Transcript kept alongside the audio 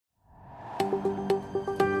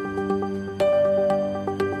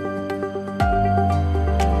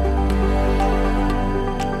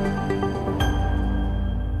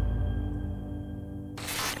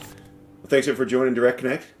Thanks for joining Direct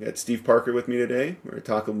Connect. Got Steve Parker with me today. We're going to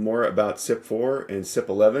talk more about SIP4 and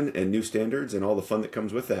SIP11 and new standards and all the fun that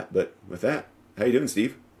comes with that. But with that, how you doing,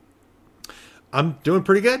 Steve? I'm doing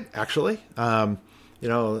pretty good, actually.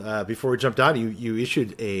 Before we jumped on, you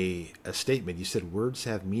issued a statement. You said words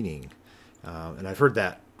have meaning, and I've heard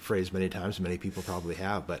that phrase many times. Many people probably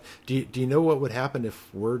have. But do you know what would happen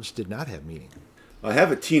if words did not have meaning? I have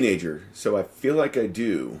a teenager, so I feel like I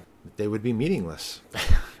do. They would be meaningless.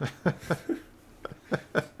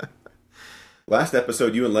 Last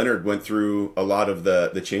episode, you and Leonard went through a lot of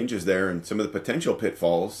the changes there and some of the potential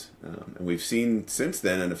pitfalls. And we've seen since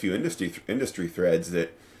then in a few industry threads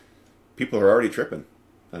that people are already tripping,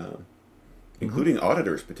 including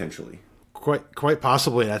auditors potentially. Quite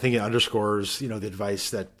possibly, and I think it underscores the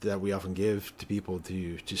advice that we often give to people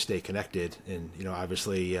to stay connected, and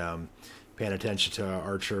obviously. Paying attention to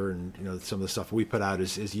Archer and some of the stuff we put out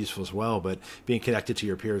is useful as well, but being connected to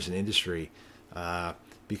your peers in industry,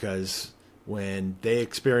 because when they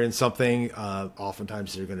experience something,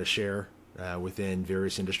 oftentimes they're going to share within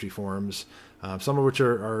various industry forums, some of which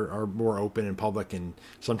are more open and public, and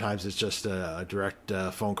sometimes it's just a direct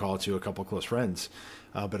phone call to a couple of close friends,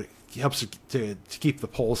 but it helps to keep the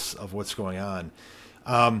pulse of what's going on.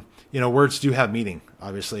 Words do have meaning,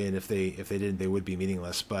 obviously, and if they didn't, they would be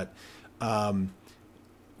meaningless, but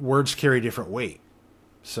words carry different weight.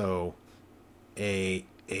 So a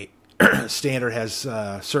standard has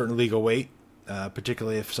certain legal weight,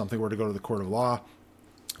 particularly if something were to go to the court of law.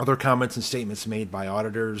 Other comments and statements made by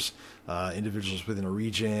auditors, individuals within a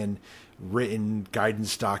region, written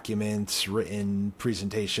guidance documents, written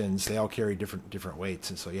presentations, they all carry different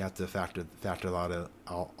weights. And so you have to factor that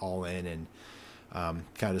all in and kind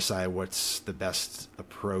of decide what's the best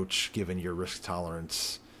approach given your risk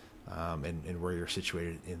tolerance and where you're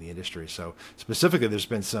situated in the industry. So specifically, there's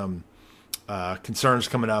been some concerns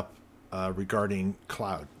coming up regarding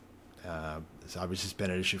cloud. It's obviously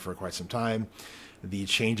been an issue for quite some time. The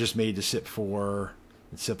changes made to SIP4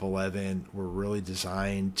 and SIP11 were really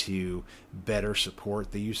designed to better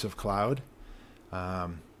support the use of cloud.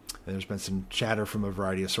 And there's been some chatter from a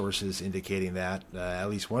variety of sources indicating that at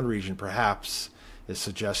least one region perhaps is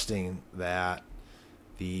suggesting that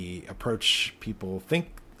the approach people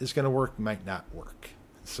think is going to work might not work.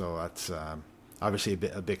 So that's obviously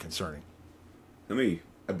a bit concerning. I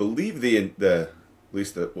believe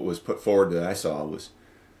what was put forward that I saw was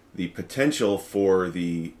the potential for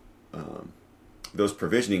the those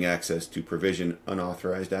provisioning access to provision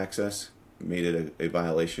unauthorized access made it a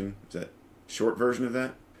violation. Is that short version of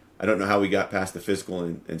that? I don't know how we got past the physical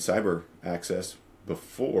and cyber access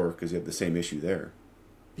before, because you have the same issue there.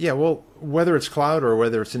 Yeah, well, whether it's cloud or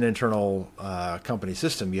whether it's an internal company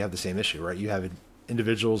system, you have the same issue, right? You have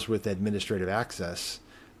individuals with administrative access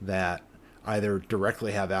that either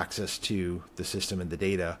directly have access to the system and the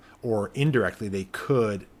data, or indirectly they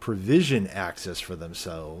could provision access for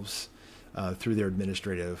themselves through their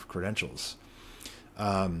administrative credentials.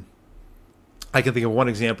 I can think of one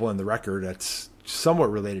example in the record that's somewhat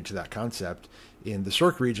related to that concept. In the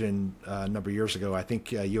SORC region a number of years ago, I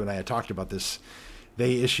think you and I had talked about this.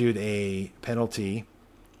 They issued a penalty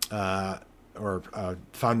or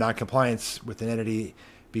found noncompliance with an entity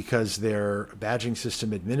because their badging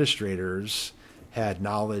system administrators had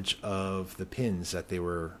knowledge of the PINs that they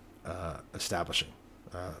were establishing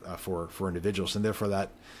for individuals, and therefore that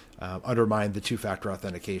undermined the two-factor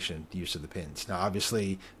authentication, the use of the PINs. Now,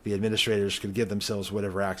 obviously, the administrators could give themselves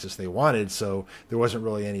whatever access they wanted, so there wasn't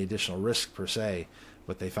really any additional risk per se,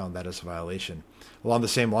 but they found that as a violation. Along the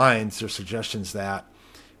same lines, there's suggestions that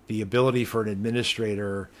the ability for an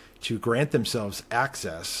administrator to grant themselves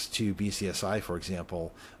access to BCSI, for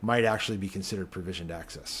example, might actually be considered provisioned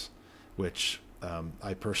access, which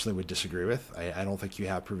I personally would disagree with. I don't think you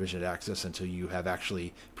have provisioned access until you have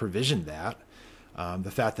actually provisioned that.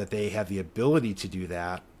 The fact that they have the ability to do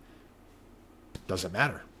that doesn't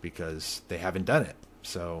matter because they haven't done it.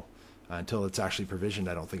 So until it's actually provisioned,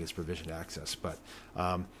 I don't think it's provisioned access. But,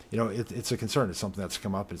 it's a concern. It's something that's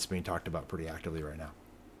come up and it's being talked about pretty actively right now.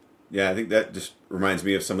 Yeah, I think that just reminds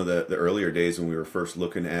me of some of the earlier days when we were first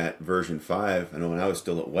looking at version 5. I know when I was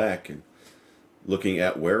still at WEC and looking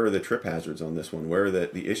at where are the trip hazards on this one, where are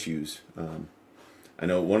the issues. I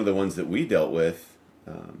know one of the ones that we dealt with,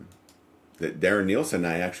 that Darren Nielsen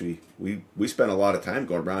and I actually, we spent a lot of time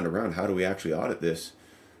going round and around. How do we actually audit this?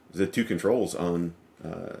 The two controls on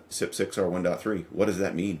SIP 6R 1.3. What does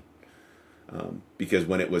that mean? Because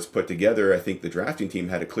when it was put together, I think the drafting team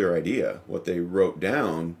had a clear idea. What they wrote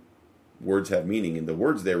down, words have meaning, and the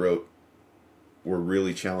words they wrote were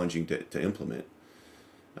really challenging to implement.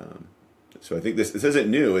 So I think this isn't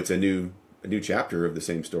new. It's a new chapter of the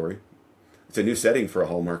same story. It's a new setting for a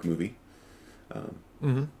Hallmark movie.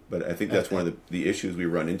 But I think that's one of the issues we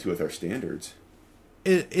run into with our standards.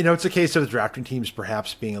 It's a case of the drafting teams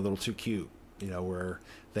perhaps being a little too cute, where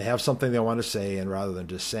they have something they want to say, and rather than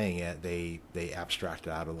just saying it, they abstract it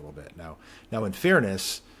out a little bit. Now, in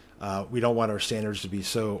fairness, we don't want our standards to be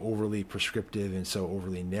so overly prescriptive and so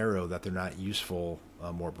overly narrow that they're not useful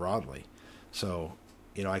more broadly. So,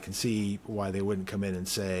 I can see why they wouldn't come in and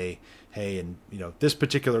say, hey, in this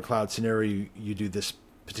particular cloud scenario, you do this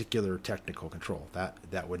particular technical control.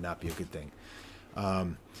 That would not be a good thing.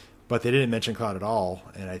 But they didn't mention cloud at all.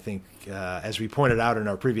 And I think, as we pointed out in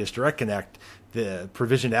our previous Direct Connect, the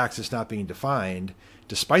provisioned access not being defined,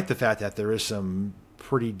 despite the fact that there is some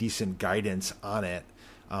pretty decent guidance on it,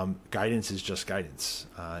 guidance is just guidance.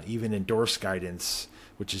 Even endorsed guidance,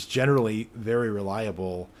 which is generally very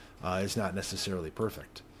reliable, is not necessarily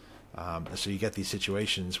perfect. So you get these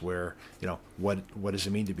situations where, what does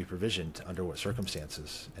it mean to be provisioned, under what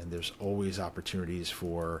circumstances? And there's always opportunities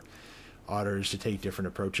for auditors to take different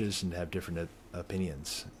approaches and have different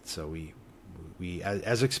opinions. So we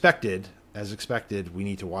as expected, we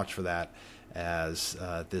need to watch for that as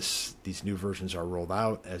these new versions are rolled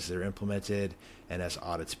out, as they're implemented, and as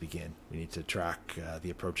audits begin. We need to track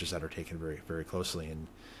the approaches that are taken very, very closely.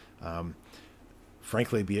 And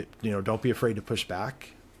frankly, don't be afraid to push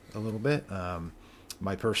back a little bit.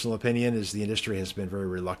 My personal opinion is the industry has been very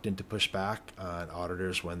reluctant to push back on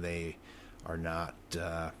auditors when they are not,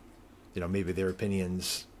 maybe their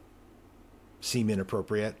opinions seem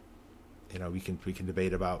inappropriate. We can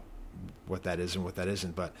debate about what that is and what that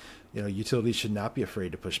isn't, but utilities should not be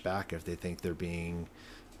afraid to push back if they think they're being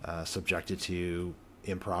subjected to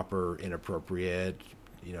improper, inappropriate,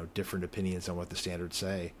 different opinions on what the standards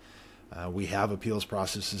say. We have appeals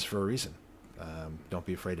processes for a reason. Don't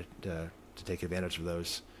be afraid to take advantage of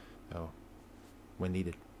those when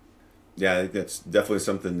needed. Yeah, I think that's definitely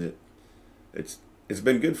something that it's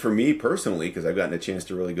been good for me personally, because I've gotten a chance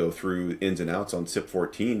to really go through ins and outs on CIP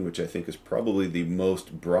 14, which I think is probably the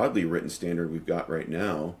most broadly written standard we've got right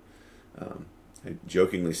now. I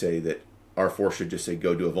jokingly say that R4 should just say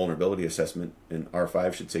go do a vulnerability assessment, and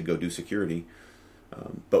R5 should say go do security.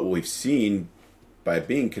 But what we've seen by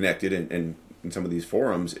being connected and in some of these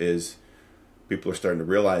forums is people are starting to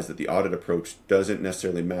realize that the audit approach doesn't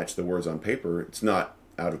necessarily match the words on paper. It's not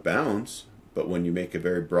out of bounds, but when you make a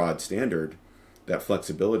very broad standard, that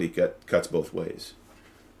flexibility cuts both ways.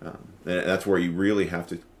 And that's where you really have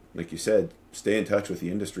to, like you said, stay in touch with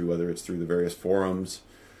the industry, whether it's through the various forums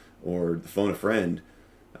or the phone a friend.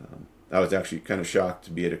 I was actually kind of shocked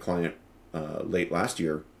to be at a client late last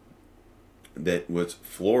year that was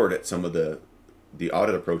floored at some of the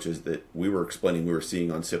audit approaches that we were explaining we were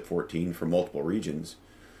seeing on CIP 14 for multiple regions.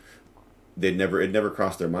 It never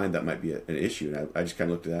crossed their mind that might be an issue. And I just kind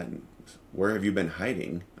of looked at that and, where have you been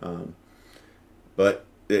hiding? But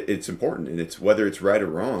it's important, and it's whether it's right or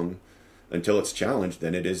wrong, until it's challenged,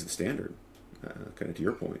 then it is the standard. Kind of to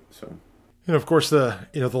your point. So, of course, the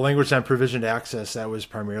language on provisioned access, that was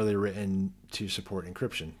primarily written to support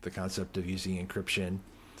encryption. The concept of using encryption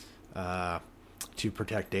to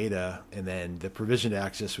protect data, and then the provisioned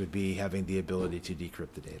access would be having the ability to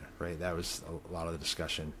decrypt the data. Right? That was a lot of the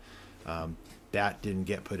discussion. That didn't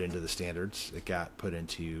get put into the standards. It got put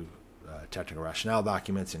into technical rationale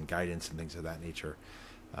documents and guidance and things of that nature.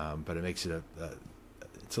 But it makes it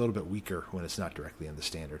it's a little bit weaker when it's not directly in the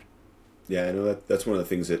standard. Yeah, I know that's one of the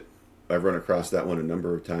things that I've run across that one a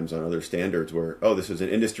number of times on other standards where, this is an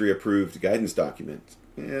industry approved guidance document.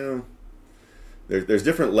 There's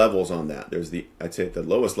different levels on that. I'd say at the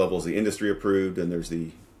lowest level is the industry approved, and there's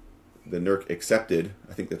the NERC accepted.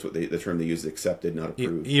 I think that's what the term they use is accepted, not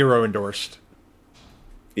approved. ERO endorsed.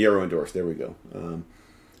 ERO endorsed, there we go.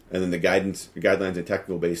 And then the guidelines and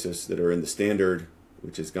technical basis that are in the standard,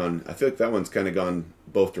 which has gone, I feel like that one's kind of gone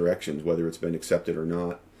both directions, whether it's been accepted or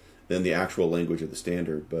not, then the actual language of the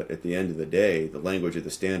standard. But at the end of the day, the language of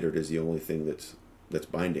the standard is the only thing that's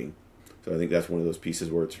binding. So I think that's one of those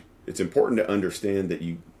pieces where it's important to understand that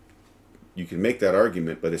you can make that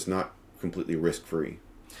argument, but it's not completely risk-free.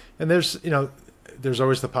 And there's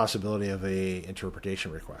always the possibility of a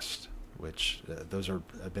interpretation request, which those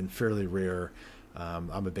have been fairly rare.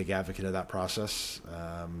 I'm a big advocate of that process.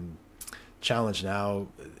 Challenge now,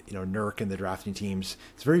 NERC and the drafting teams,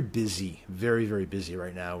 it's very busy, very, very busy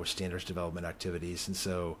right now with standards development activities. And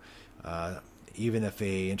so even if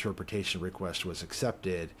a interpretation request was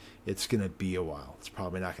accepted, it's going to be a while. It's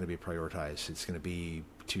probably not going to be prioritized. It's going to be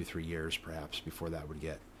 2-3 years perhaps before that would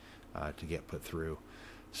get put through.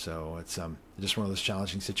 So it's just one of those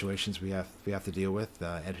challenging situations we have to deal with.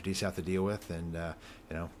 Entities have to deal with, and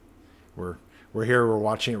we're here, we're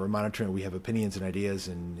watching it, we're monitoring it. We have opinions and ideas,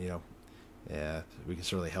 and we can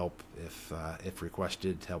certainly help if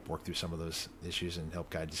requested to help work through some of those issues and help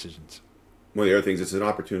guide decisions. One of the other things, it's an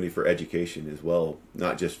opportunity for education as well,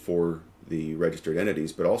 not just for the registered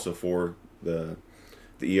entities, but also for the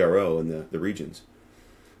ERO and the regions.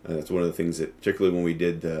 That's one of the things that, particularly when we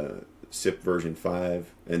did the SIP version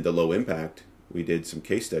 5 and the low impact, we did some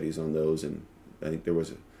case studies on those, and I think there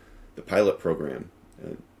was the pilot program.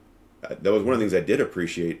 That was one of the things I did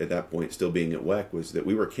appreciate at that point, still being at WEC, was that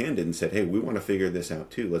we were candid and said, hey, we want to figure this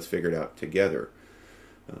out too. Let's figure it out together.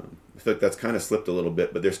 I feel like that's kind of slipped a little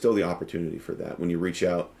bit, but there's still the opportunity for that when you reach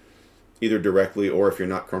out either directly, or if you're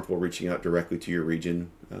not comfortable reaching out directly to your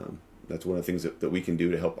region. That's one of the things that we can do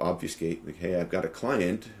to help obfuscate. Like, hey, I've got a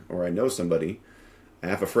client, or I know somebody, I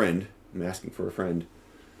have a friend, I'm asking for a friend.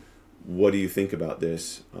 What do you think about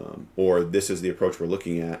this? Or this is the approach we're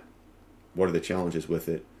looking at. What are the challenges with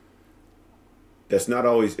it? That's not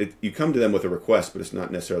always, you come to them with a request, but it's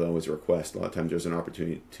not necessarily always a request. A lot of times there's an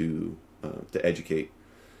opportunity to educate.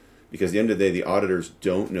 Because at the end of the day, the auditors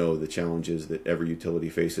don't know the challenges that every utility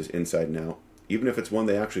faces inside and out, even if it's one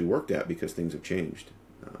they actually worked at, because things have changed.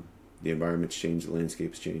 The environment's changed, the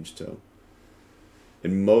landscape's changed. So,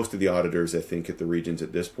 and most of the auditors, I think, at the regions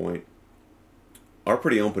at this point are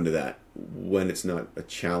pretty open to that when it's not a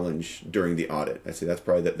challenge during the audit. I'd say that's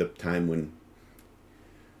probably the time when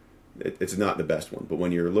it's not the best one. But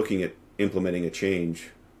when you're looking at implementing a change,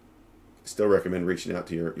 I still recommend reaching out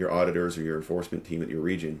to your auditors or your enforcement team at your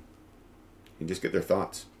region and just get their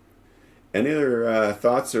thoughts. Any other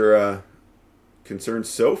thoughts or concerns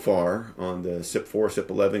so far on the SIP 4, SIP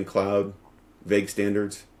 11 cloud vague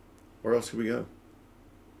standards? Where else could we go?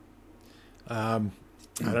 I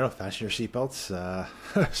don't know. Fasten your seatbelts. I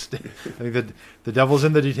think the devil's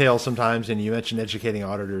in the details sometimes, and you mentioned educating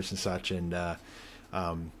auditors and such. And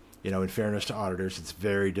in fairness to auditors, it's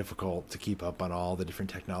very difficult to keep up on all the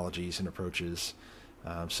different technologies and approaches.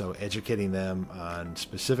 So educating them on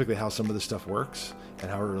specifically how some of this stuff works and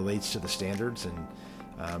how it relates to the standards, and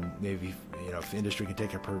maybe if the industry can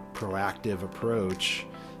take a proactive approach,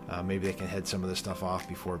 maybe they can head some of this stuff off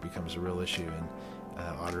before it becomes a real issue and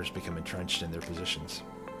auditors become entrenched in their positions.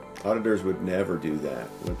 Auditors would never do that,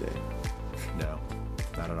 would they? No,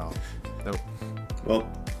 not at all. Nope.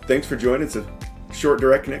 Well, thanks for joining. It's a short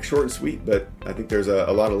Direct Connect, short and sweet, but I think there's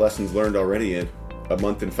a lot of lessons learned already in a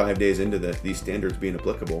month and 5 days into these standards being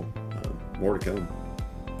applicable. More to come.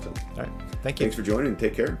 So, all right. Thank you. Thanks for joining, and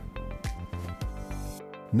take care.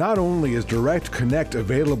 Not only is Direct Connect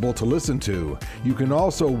available to listen to, you can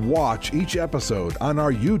also watch each episode on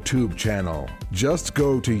our YouTube channel. Just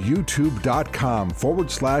go to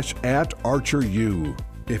youtube.com/@ArcherU.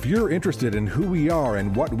 If you're interested in who we are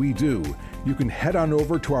and what we do, you can head on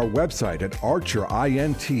over to our website at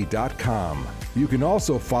archerint.com. You can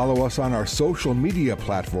also follow us on our social media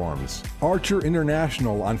platforms: Archer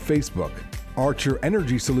International on Facebook, Archer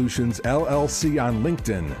Energy Solutions LLC on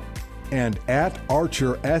LinkedIn, and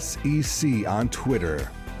 @ArcherSEC on Twitter.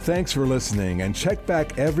 Thanks for listening, and check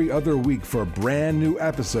back every other week for brand new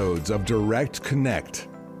episodes of Direct Connect.